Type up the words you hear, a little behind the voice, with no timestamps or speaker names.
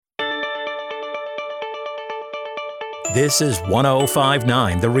This is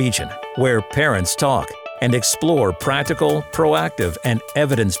 1059 The Region, where parents talk and explore practical, proactive, and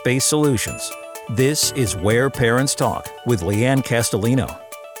evidence-based solutions. This is Where Parents Talk with Leanne Castellino.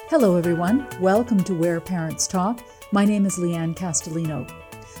 Hello, everyone. Welcome to Where Parents Talk. My name is Leanne Castellino.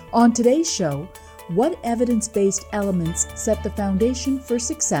 On today's show, what evidence-based elements set the foundation for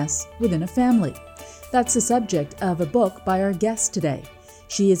success within a family? That's the subject of a book by our guest today.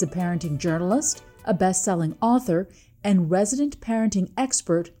 She is a parenting journalist, a best-selling author, and resident parenting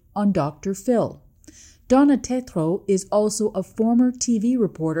expert on Dr. Phil. Donna Tetreault is also a former TV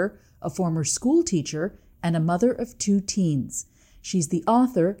reporter, a former school teacher, and a mother of two teens. She's the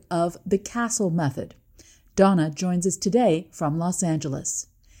author of The Castle Method. Donna joins us today from Los Angeles.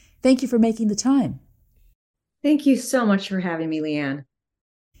 Thank you for making the time. Thank you so much for having me, Leanne.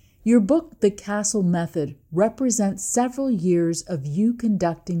 Your book, The Castle Method, represents several years of you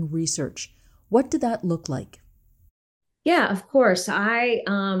conducting research. What did that look like? Yeah, of course. I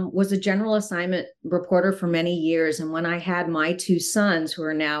was a general assignment reporter for many years. And when I had my two sons, who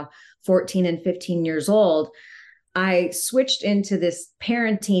are now 14 and 15 years old, I switched into this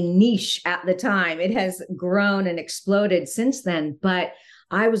parenting niche at the time. It has grown and exploded since then, but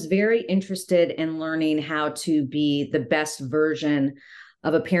I was very interested in learning how to be the best version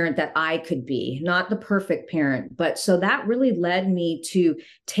of a parent that I could be, not the perfect parent. But so that really led me to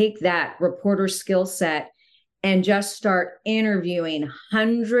take that reporter skill set and just start interviewing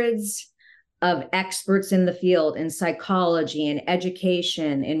hundreds of experts in the field in psychology and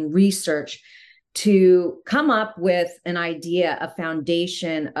education and research to come up with an idea, a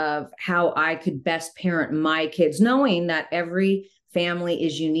foundation of how I could best parent my kids, knowing that every family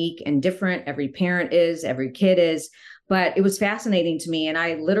is unique and different. Every parent is, every kid is. But it was fascinating to me. And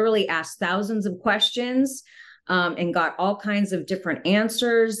I literally asked thousands of questions and got all kinds of different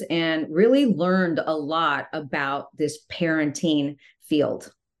answers and really learned a lot about this parenting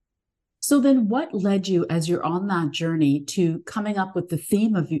field. So then what led you, as you're on that journey, to coming up with the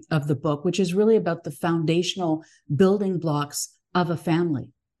theme of the book, which is really about the foundational building blocks of a family?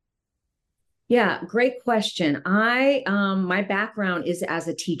 Yeah, great question. My background is as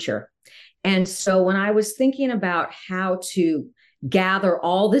a teacher. And so when I was thinking about how to gather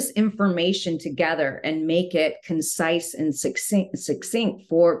all this information together and make it concise and succinct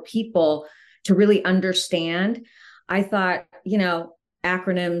for people to really understand, I thought,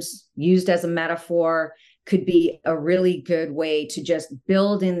 acronyms used as a metaphor could be a really good way to just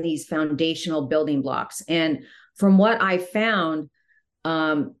build in these foundational building blocks. And from what I found,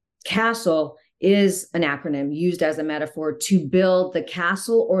 CASTLE is an acronym used as a metaphor to build the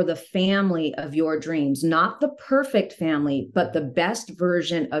castle or the family of your dreams, not the perfect family, but the best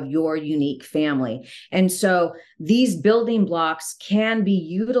version of your unique family. And so these building blocks can be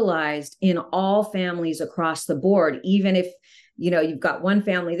utilized in all families across the board, even if you've got one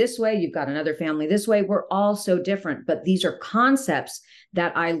family this way, you've got another family this way. We're all so different, but these are concepts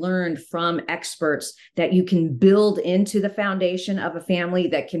that I learned from experts that you can build into the foundation of a family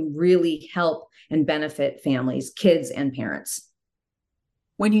that can really help and benefit families, kids, and parents.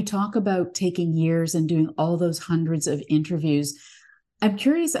 When you talk about taking years and doing all those hundreds of interviews, I'm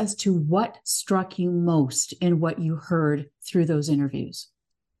curious as to what struck you most in what you heard through those interviews.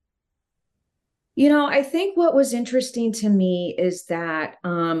 I think what was interesting to me is that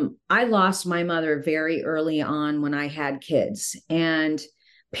I lost my mother very early on when I had kids. And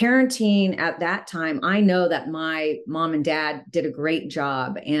parenting at that time, I know that my mom and dad did a great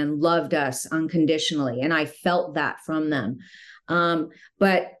job and loved us unconditionally. And I felt that from them.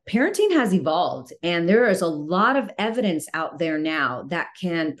 But parenting has evolved, and there is a lot of evidence out there now that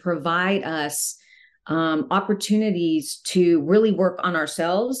can provide us opportunities to really work on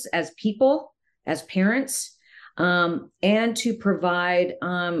ourselves as people, as parents, and to provide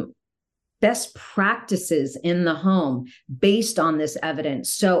best practices in the home based on this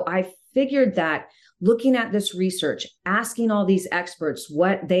evidence. So I figured that looking at this research, asking all these experts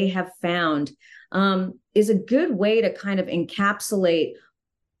what they have found is a good way to kind of encapsulate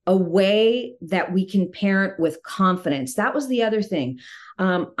a way that we can parent with confidence. That was the other thing.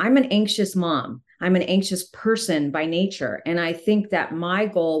 I'm an anxious mom. I'm an anxious person by nature. And I think that my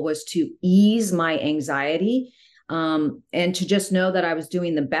goal was to ease my anxiety and to just know that I was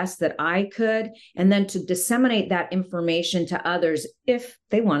doing the best that I could, and then to disseminate that information to others if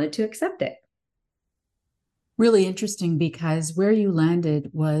they wanted to accept it. Really interesting, because where you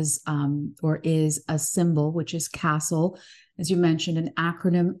landed was or is a symbol, which is CASTLE, as you mentioned, an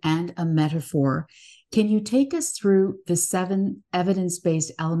acronym and a metaphor. Can you take us through the 7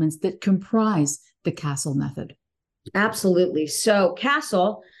 evidence-based elements that comprise the CASTLE method? Absolutely. So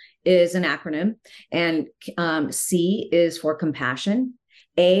CASTLE is an acronym, and C is for compassion,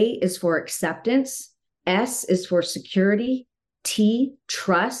 A is for acceptance, S is for security, T,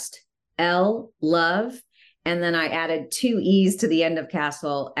 trust, L, love, and then I added 2 E's to the end of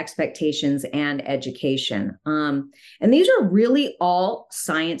CASTLE, expectations and education. And these are really all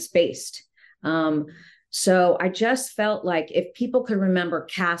science-based. So I just felt like if people could remember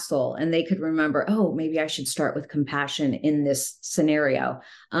CASTLE and they could remember, oh, maybe I should start with compassion in this scenario,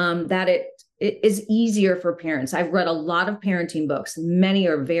 that it is easier for parents. I've read a lot of parenting books. Many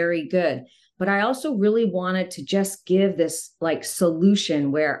are very good, but I also really wanted to just give this like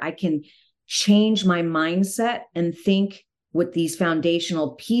solution where I can change my mindset and think with these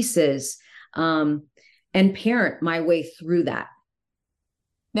foundational pieces, and parent my way through that.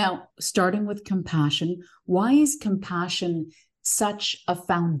 Now, starting with compassion, why is compassion such a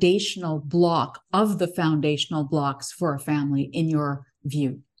foundational block of the foundational blocks for a family in your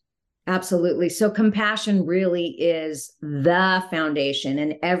view? Absolutely. So compassion really is the foundation,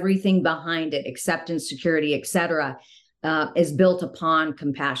 and everything behind it, acceptance, security, etc., is built upon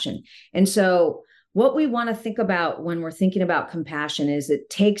compassion. And so what we want to think about when we're thinking about compassion is it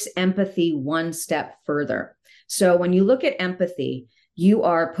takes empathy one step further. So when you look at empathy, you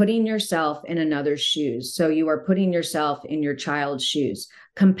are putting yourself in another's shoes. So you are putting yourself in your child's shoes.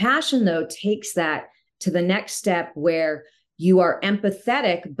 Compassion, though, takes that to the next step where you are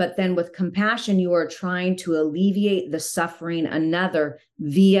empathetic, but then with compassion, you are trying to alleviate the suffering another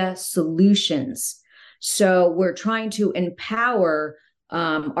via solutions. So we're trying to empower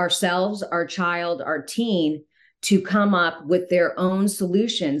ourselves, our child, our teen to come up with their own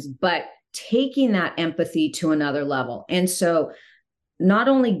solutions, but taking that empathy to another level. And so not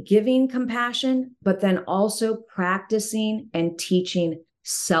only giving compassion, but then also practicing and teaching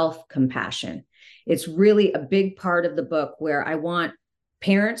self-compassion. It's really a big part of the book where I want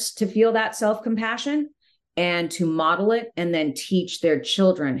parents to feel that self-compassion and to model it and then teach their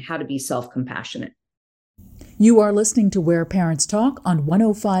children how to be self-compassionate. You are listening to Where Parents Talk on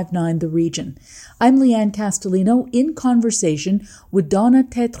 105.9 The Region. I'm Leanne Castellino in conversation with Donna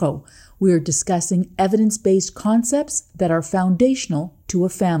Tetreault. We are discussing evidence-based concepts that are foundational to a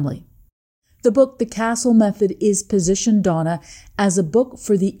family. The book, The CASTLE Method, is positioned, Donna, as a book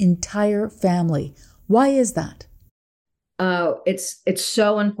for the entire family. Why is that? Oh, it's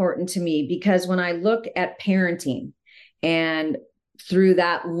so important to me because when I look at parenting and through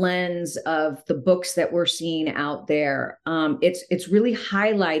that lens of the books that we're seeing out there, it's really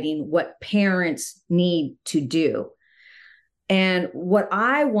highlighting what parents need to do. And what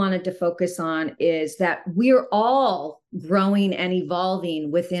I wanted to focus on is that we're all growing and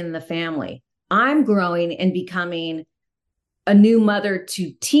evolving within the family. I'm growing and becoming a new mother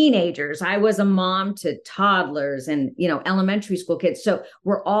to teenagers. I was a mom to toddlers and, elementary school kids. So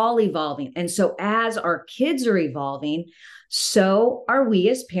we're all evolving. And so as our kids are evolving, so are we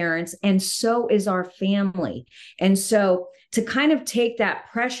as parents, and so is our family. And so to kind of take that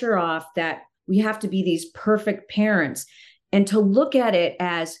pressure off that we have to be these perfect parents and to look at it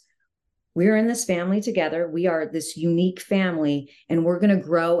as we're in this family together. We are this unique family, and we're going to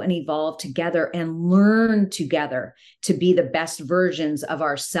grow and evolve together and learn together to be the best versions of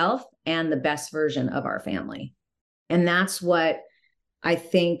ourselves and the best version of our family. And that's what I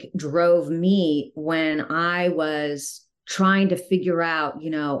think drove me when I was trying to figure out,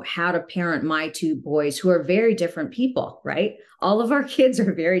 how to parent my 2 boys who are very different people, right? All of our kids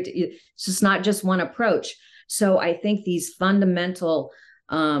are it's just not just one approach. So I think these fundamental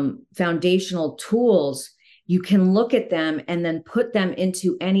foundational tools, you can look at them and then put them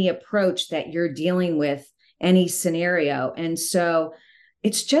into any approach that you're dealing with, any scenario. And so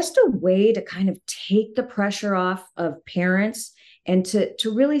it's just a way to kind of take the pressure off of parents and to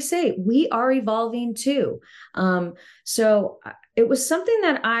really say, we are evolving too. So it was something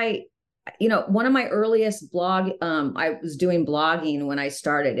that one of my earliest I was doing blogging when I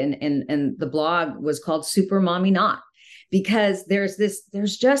started, and the blog was called Super Mommy Not, because there's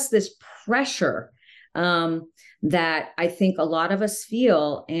just this pressure that I think a lot of us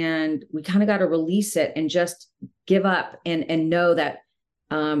feel, and we kind of got to release it and just give up and know that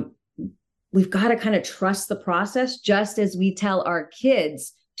we've got to kind of trust the process, just as we tell our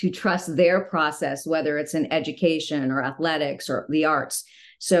kids to trust their process, whether it's in education or athletics or the arts.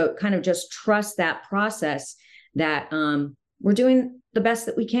 So kind of just trust that process that we're doing the best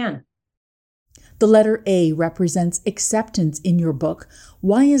that we can. The letter A represents acceptance in your book.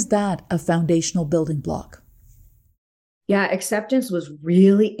 Why is that a foundational building block? Yeah, acceptance was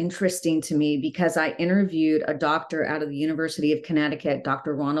really interesting to me because I interviewed a doctor out of the University of Connecticut,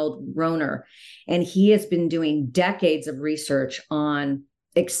 Dr. Ronald Rohner, and he has been doing decades of research on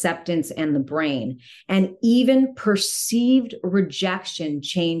acceptance and the brain. And even perceived rejection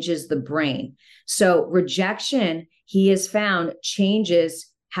changes the brain. So rejection, he has found, changes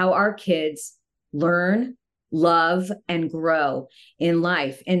how our kids learn, love, and grow in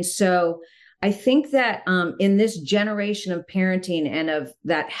life. And so I think that in this generation of parenting and of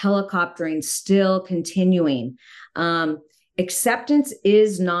that helicoptering still continuing, acceptance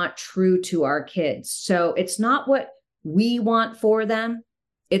is not true to our kids. So it's not what we want for them,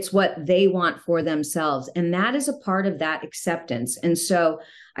 it's what they want for themselves. And that is a part of that acceptance. And so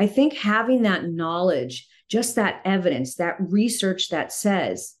I think having that knowledge, just that evidence, that research that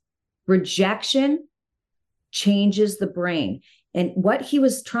says rejection changes the brain. And what he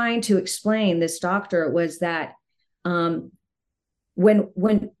was trying to explain, this doctor, was that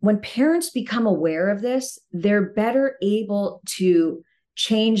when parents become aware of this, they're better able to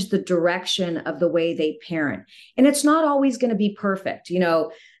change the direction of the way they parent. And it's not always going to be perfect. You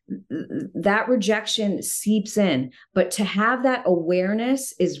know, that rejection seeps in, but to have that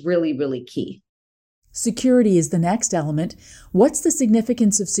awareness is really, really key. Security is the next element. What's the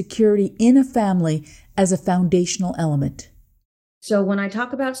significance of security in a family as a foundational element? So when I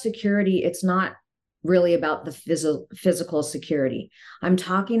talk about security, it's not really about the physical security. I'm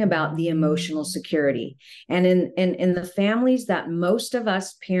talking about the emotional security. And in the families that most of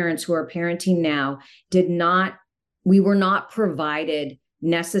us parents who are parenting now we were not provided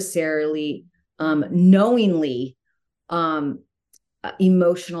necessarily knowingly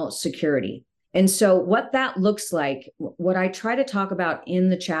emotional security. And so what that looks like, what I try to talk about in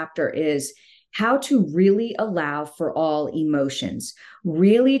the chapter is how to really allow for all emotions,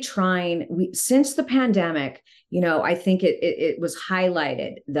 really since the pandemic, you know, I think it was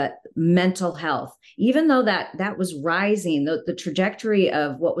highlighted that mental health, even though that was rising, the trajectory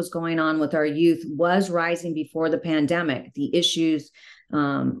of what was going on with our youth was rising before the pandemic, the issues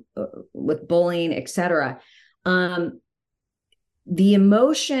with bullying, et cetera. The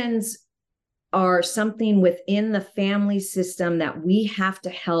emotions are something within the family system that we have to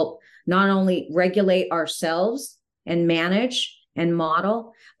help not only regulate ourselves and manage and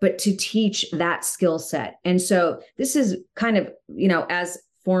model, but to teach that skill set. And so this is kind of, you know, as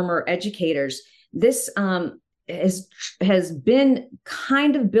former educators, this has been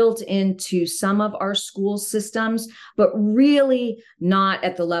kind of built into some of our school systems, but really not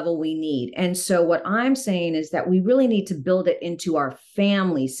at the level we need. And so what I'm saying is that we really need to build it into our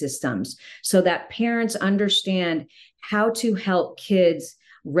family systems so that parents understand how to help kids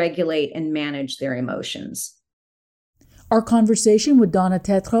regulate and manage their emotions. Our conversation with Donna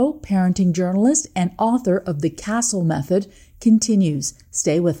Tetreault, parenting journalist and author of The Castle Method, continues.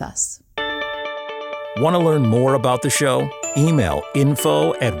 Stay with us. Want to learn more about the show? Email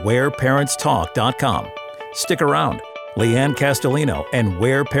info@whereparentstalk.com. Stick around. Leanne Castellino and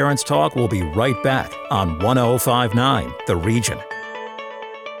Where Parents Talk will be right back on 1059 The Region.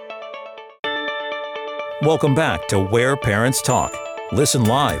 Welcome back to Where Parents Talk. Listen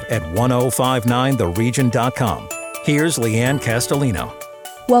live at 1059theregion.com. Here's Leanne Castellino.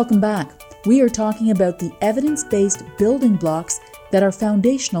 Welcome back. We are talking about the evidence-based building blocks that are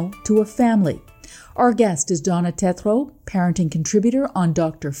foundational to a family. Our guest is Donna Tetreault, parenting contributor on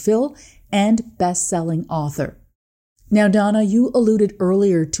Dr. Phil and best-selling author. Now, Donna, you alluded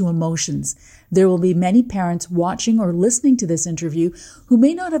earlier to emotions. There will be many parents watching or listening to this interview who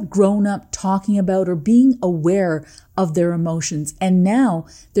may not have grown up talking about or being aware of their emotions, and now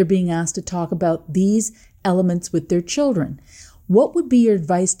they're being asked to talk about these elements with their children. What would be your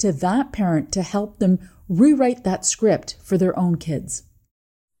advice to that parent to help them rewrite that script for their own kids?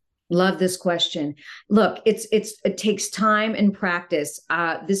 Love this question. Look, it takes time and practice.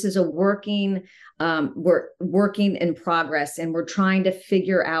 This is we're working in progress, and we're trying to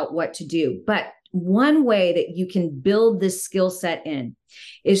figure out what to do. But one way that you can build this skill set in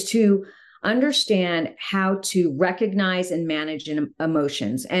is to understand how to recognize and manage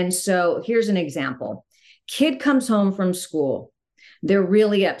emotions. And so here's an example. Kid comes home from school. They're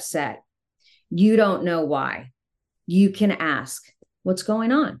really upset. You don't know why. You can ask, what's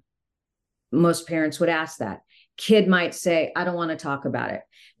going on? Most parents would ask that. Kid might say, I don't want to talk about it.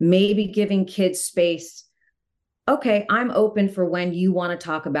 Maybe giving kids space. Okay, I'm open for when you want to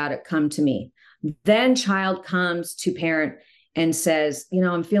talk about it, come to me. Then child comes to parent and says, you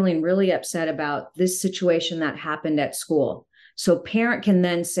know, I'm feeling really upset about this situation that happened at school. So parent can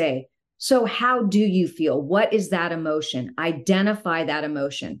then say, so how do you feel? What is that emotion? Identify that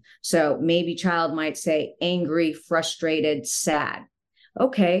emotion. So maybe child might say angry, frustrated, sad.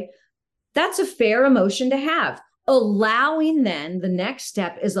 Okay, that's a fair emotion to have. Allowing, then the next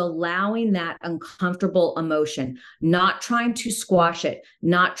step is allowing that uncomfortable emotion, not trying to squash it,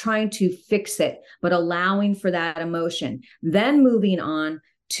 not trying to fix it, but allowing for that emotion. Then moving on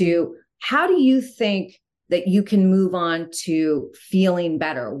to, how do you think that you can move on to feeling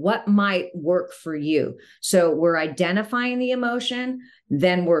better? What might work for you? So we're identifying the emotion,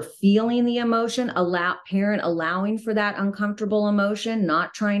 then we're feeling the emotion, parent allowing for that uncomfortable emotion,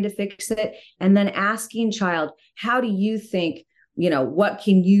 not trying to fix it, and then asking child, how do you think, what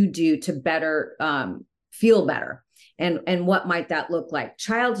can you do to better feel better? And what might that look like?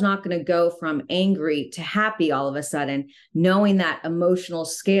 Child's not going to go from angry to happy all of a sudden, knowing that emotional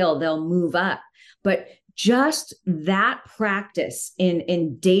scale, they'll move up. But just that practice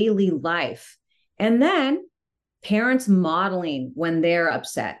in daily life. And then parents modeling when they're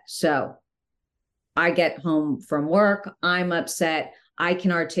upset. So I get home from work, I'm upset. I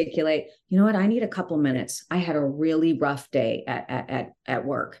can articulate, you know what? I need a couple minutes. I had a really rough day at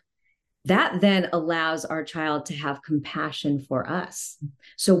work. That then allows our child to have compassion for us.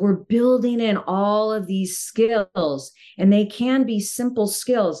 So we're building in all of these skills, and they can be simple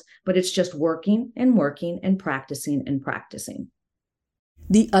skills, but it's just working and working and practicing and practicing.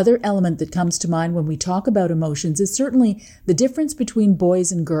 The other element that comes to mind when we talk about emotions is certainly the difference between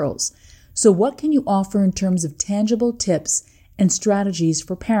boys and girls. So what can you offer in terms of tangible tips and strategies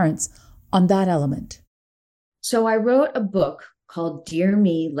for parents on that element? So I wrote a book called Dear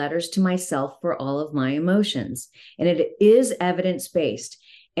Me, Letters to Myself for All of My Emotions. And it is evidence-based,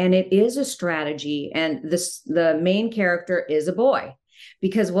 and it is a strategy. And the main character is a boy,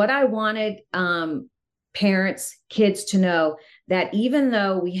 because what I wanted parents, kids to know, that even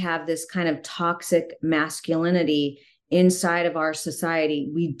though we have this kind of toxic masculinity inside of our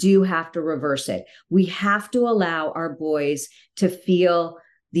society, we do have to reverse it. We have to allow our boys to feel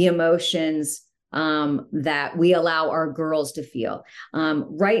the emotions that we allow our girls to feel.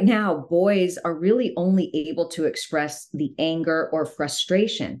 Right now, boys are really only able to express the anger or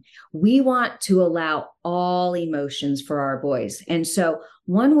frustration. We want to allow all emotions for our boys. And so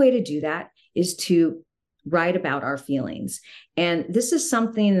one way to do that is to write about our feelings. And this is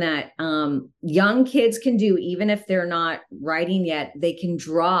something that young kids can do, even if they're not writing yet. They can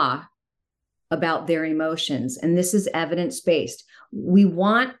draw about their emotions. And this is evidence-based. We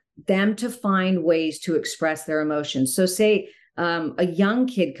want them to find ways to express their emotions. So say a young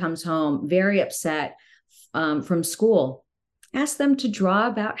kid comes home very upset from school, ask them to draw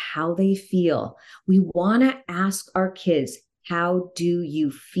about how they feel. We want to ask our kids, how do you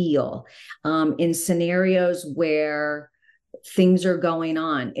feel in scenarios where things are going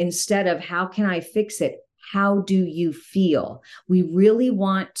on? Instead of how can I fix it? How do you feel? We really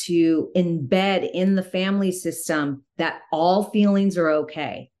want to embed in the family system that all feelings are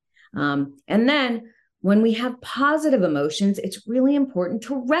okay. And then when we have positive emotions, it's really important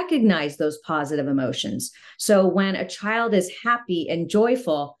to recognize those positive emotions. So when a child is happy and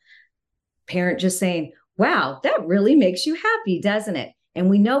joyful, parent just saying, wow, that really makes you happy, doesn't it? And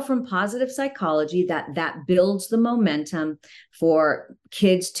we know from positive psychology that that builds the momentum for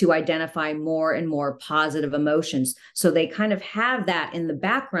kids to identify more and more positive emotions. So they kind of have that in the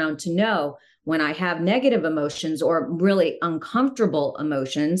background to know, when I have negative emotions or really uncomfortable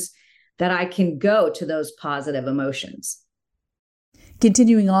emotions, that I can go to those positive emotions.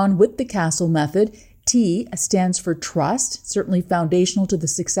 Continuing on with the Castle method, T stands for trust, certainly foundational to the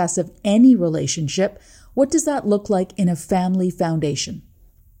success of any relationship. What does that look like in a family foundation?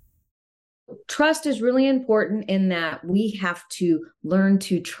 Trust is really important in that we have to learn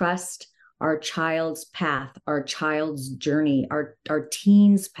to trust our child's path, our child's journey, our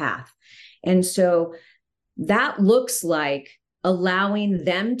teen's path. And so that looks like allowing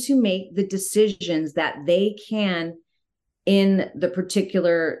them to make the decisions that they can in the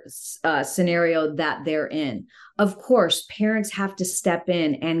particular scenario that they're in. Of course, parents have to step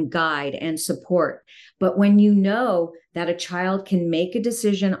in and guide and support. But when you know that a child can make a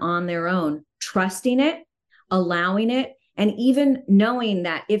decision on their own, trusting it, allowing it, and even knowing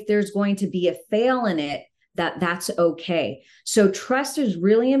that if there's going to be a fail in it, that's okay. So trust is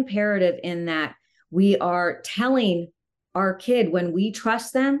really imperative in that we are telling our kid, when we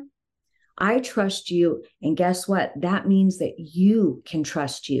trust them, I trust you. And guess what? That means that you can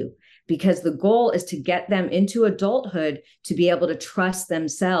trust you, because the goal is to get them into adulthood to be able to trust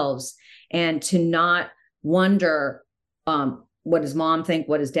themselves and to not wonder, what does mom think?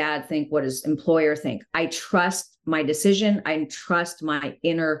 What does dad think? What does employer think? I trust my decision. I trust my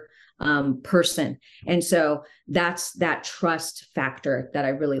inner person. And so that's that trust factor that I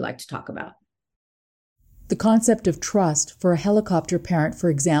really like to talk about. The concept of trust for a helicopter parent, for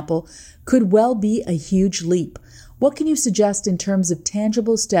example, could well be a huge leap. What can you suggest in terms of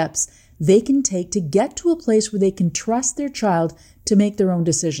tangible steps they can take to get to a place where they can trust their child to make their own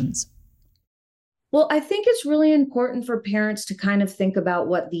decisions? Well, I think it's really important for parents to kind of think about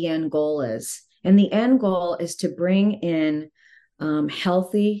what the end goal is. And the end goal is to bring in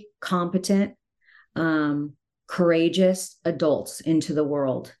healthy, competent, courageous adults into the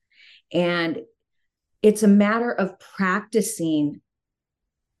world. And it's a matter of practicing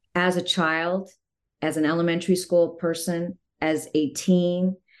as a child, as an elementary school person, as a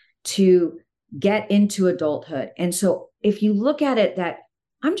teen, to get into adulthood. And so if you look at it that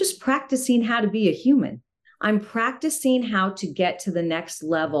I'm just practicing how to be a human, I'm practicing how to get to the next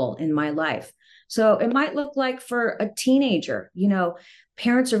level in my life. So it might look like for a teenager,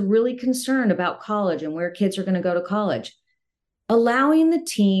 parents are really concerned about college and where kids are going to go to college. Allowing the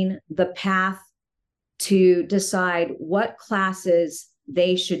teen the path to decide what classes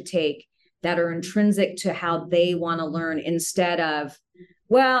they should take that are intrinsic to how they want to learn, instead of,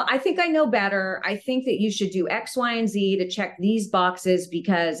 well, I think I know better. I think that you should do X, Y, and Z to check these boxes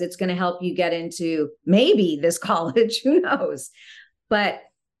because it's going to help you get into maybe this college, who knows? But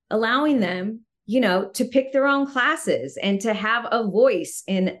allowing them, to pick their own classes and to have a voice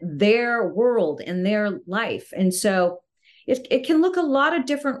in their world, in their life. And so it can look a lot of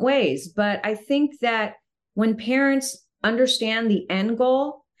different ways, but I think that when parents understand the end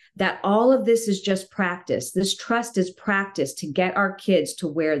goal, that all of this is just practice. This trust is practice to get our kids to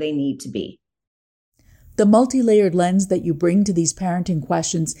where they need to be. The multi-layered lens that you bring to these parenting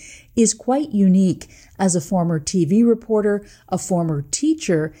questions is quite unique as a former TV reporter, a former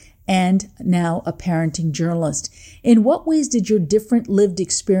teacher, and now a parenting journalist. In what ways did your different lived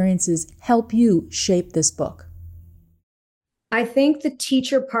experiences help you shape this book? I think the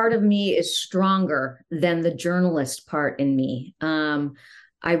teacher part of me is stronger than the journalist part in me.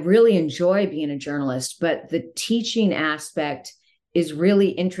 I really enjoy being a journalist, but the teaching aspect is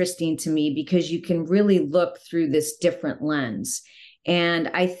really interesting to me because you can really look through this different lens. And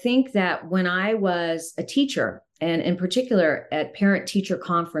I think that when I was a teacher, and in particular at parent-teacher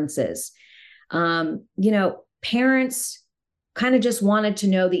conferences, parents kind of just wanted to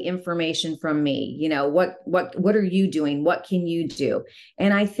know the information from me. What are you doing? What can you do?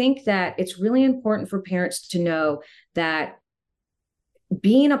 And I think that it's really important for parents to know that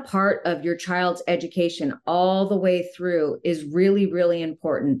being a part of your child's education all the way through is really, really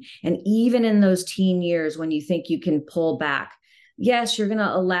important. And even in those teen years when you think you can pull back, yes, you're going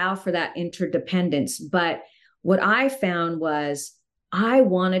to allow for that interdependence. But what I found was I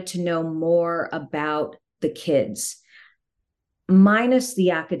wanted to know more about the kids, minus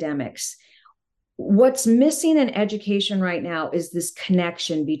the academics. What's missing in education right now is this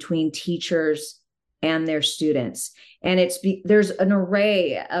connection between teachers and their students. And there's an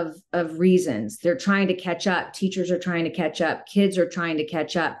array of reasons. They're trying to catch up. Teachers are trying to catch up. Kids are trying to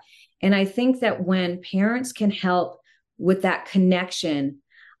catch up. And I think that when parents can help with that connection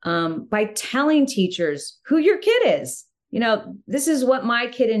by telling teachers who your kid is, this is what my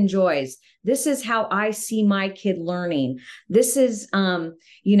kid enjoys. This is how I see my kid learning. This is,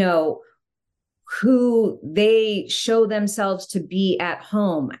 who they show themselves to be at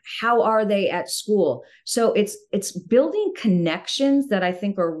home. How are they at school? So it's building connections that I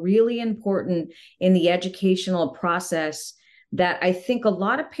think are really important in the educational process, that I think a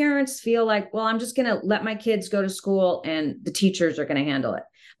lot of parents feel like, well, I'm just going to let my kids go to school and the teachers are going to handle it.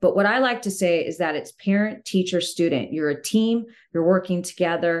 But what I like to say is that it's parent, teacher, student. You're a team, you're working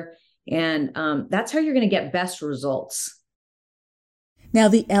together, and that's how you're going to get best results. Now,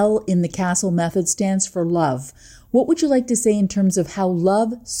 the L in the CASTLE method stands for love. What would you like to say in terms of how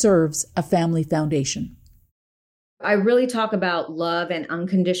love serves a family foundation? I really talk about love and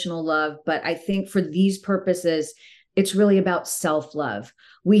unconditional love, but I think for these purposes, it's really about self-love.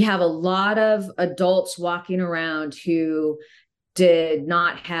 We have a lot of adults walking around who did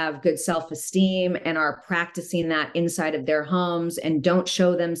not have good self-esteem and are practicing that inside of their homes and don't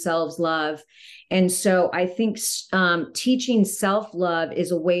show themselves love. And so I think teaching self-love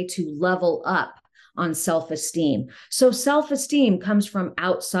is a way to level up on self-esteem. So self-esteem comes from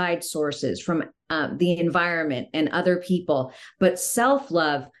outside sources, from the environment and other people, but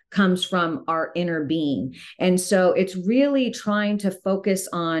self-love comes from our inner being. And so it's really trying to focus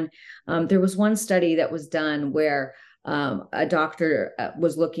on, there was one study that was done where a doctor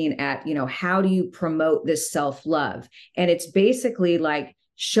was looking at, how do you promote this self-love? And it's basically like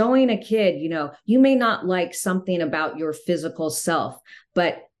showing a kid, you may not like something about your physical self,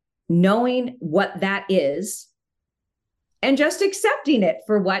 but knowing what that is and just accepting it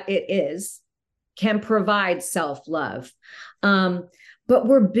for what it is, can provide self-love. But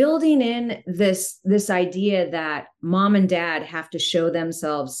we're building in this idea that mom and dad have to show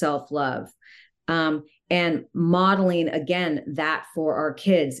themselves self-love, and modeling again that for our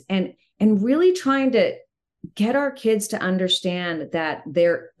kids, and really trying to get our kids to understand that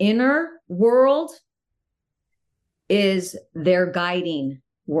their inner world is their guiding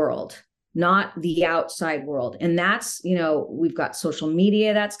world, not the outside world. And that's, we've got social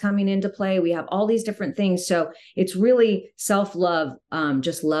media that's coming into play. We have all these different things. So it's really self-love,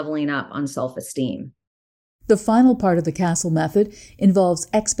 just leveling up on self-esteem. The final part of the Castle method involves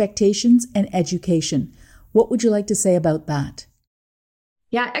expectations and education. What would you like to say about that?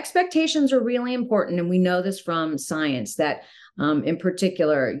 Yeah, expectations are really important. And we know this from science that in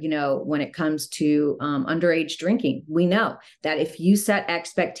particular, when it comes to underage drinking, we know that if you set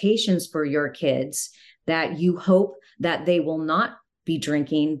expectations for your kids, that you hope that they will not be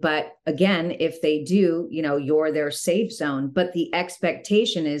drinking. But again, if they do, you're their safe zone. But the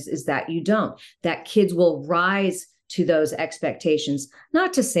expectation is that you don't, that kids will rise to those expectations.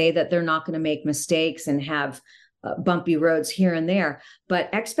 Not to say that they're not going to make mistakes and have bumpy roads here and there, but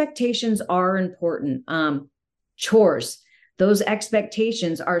expectations are important. Chores. Those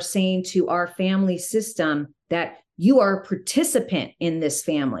expectations are saying to our family system that you are a participant in this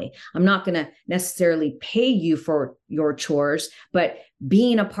family. I'm not going to necessarily pay you for your chores, but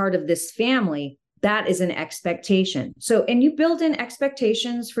being a part of this family, that is an expectation. So, and you build in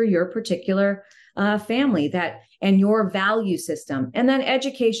expectations for your particular family and your value system. And then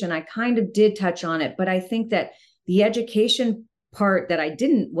education, I kind of did touch on it, but I think that the education part that I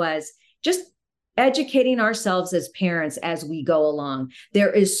didn't was just educating ourselves as parents as we go along. There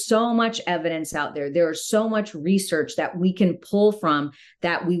is so much evidence out there. There is so much research that we can pull from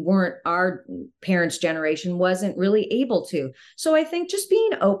that our parents' generation wasn't really able to. So I think just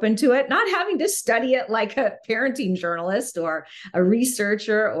being open to it, not having to study it like a parenting journalist or a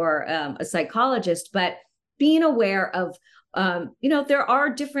researcher or a psychologist, but being aware of, there are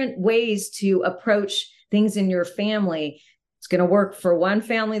different ways to approach things in your family. It's going to work for one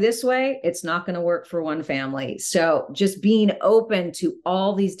family this way. It's not going to work for one family. So just being open to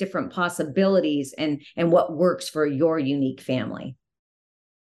all these different possibilities and what works for your unique family.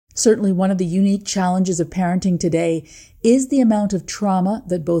 Certainly one of the unique challenges of parenting today is the amount of trauma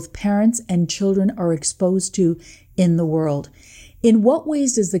that both parents and children are exposed to in the world. In what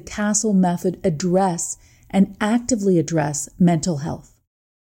ways does the Castle method address and actively address mental health?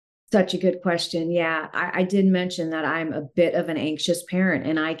 Such a good question. Yeah, I did mention that I'm a bit of an anxious parent,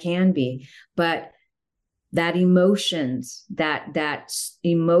 and I can be, but that emotions, that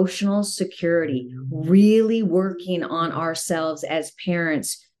emotional security, really working on ourselves as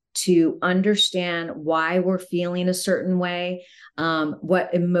parents to understand why we're feeling a certain way,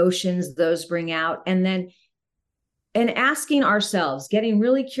 what emotions those bring out, and asking ourselves, getting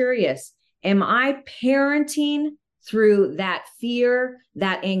really curious, am I parenting through that fear,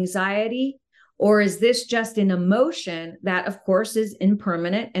 that anxiety, or is this just an emotion that, of course, is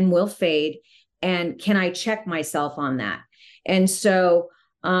impermanent and will fade? And can I check myself on that? And so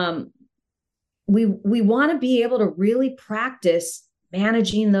we want to be able to really practice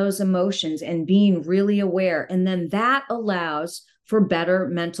managing those emotions and being really aware. And then that allows for better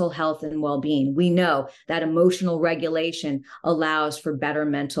mental health and well-being. We know that emotional regulation allows for better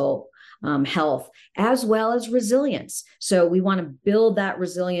mental health, as well as resilience. So we want to build that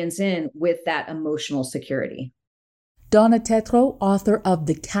resilience in with that emotional security. Donna Tetreault, author of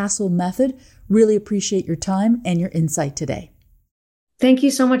The Castle Method, really appreciate your time and your insight today. Thank you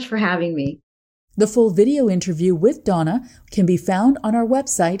so much for having me. The full video interview with Donna can be found on our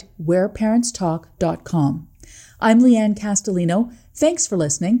website, whereparentstalk.com. I'm Leanne Castellino. Thanks for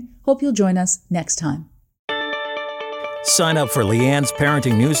listening. Hope you'll join us next time. Sign up for Leanne's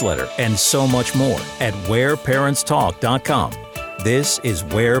parenting newsletter and so much more at whereparentstalk.com. This is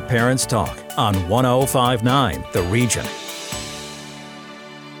Where Parents Talk on 105.9 The Region.